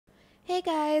Hey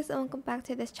guys, and welcome back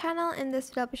to this channel. In this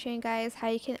video I'll be showing you guys how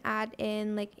you can add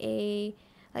in like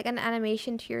an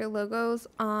animation to your logos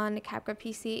on CapCut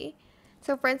PC.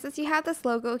 So for instance, you have this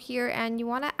logo here and you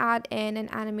want to add in an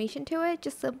animation to it.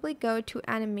 Just simply go to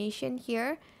animation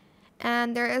here,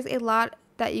 and there is a lot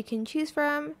that you can choose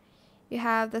from. You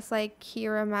have this like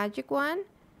hero magic one,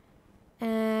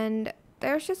 and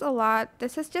there's just a lot.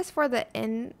 This is just for the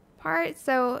in part,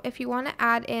 so if you want to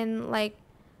add in like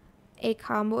a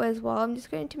combo as well, I'm just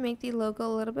going to make the logo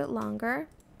a little bit longer.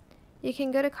 You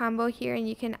can go to combo here and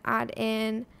you can add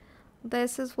in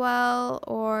this as well,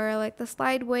 or like the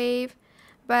slide wave,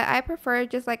 but I prefer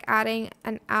just like adding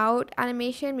an out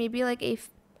animation, maybe like a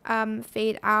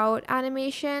fade out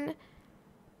animation.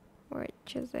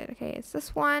 Which is it? Okay, it's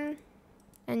this one,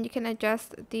 and you can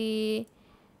adjust the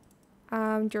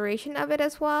duration of it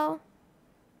as well.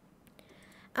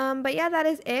 But yeah, that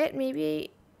is it.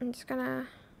 Maybe I'm just gonna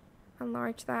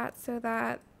enlarge that so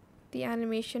that the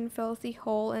animation fills the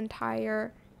whole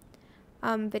entire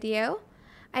video.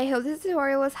 I hope this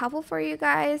tutorial was helpful for you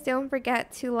guys. Don't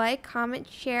forget to like, comment,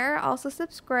 share. Also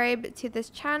subscribe to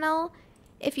this channel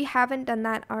if you haven't done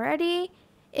that already.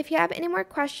 If you have any more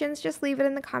questions, just leave it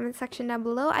in the comment section down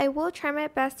below. I will try my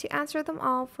best to answer them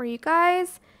all for you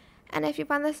guys. And if you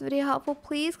found this video helpful,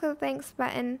 please click the thanks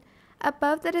button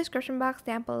above the description box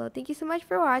down below. Thank you so much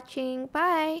for watching.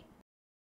 Bye!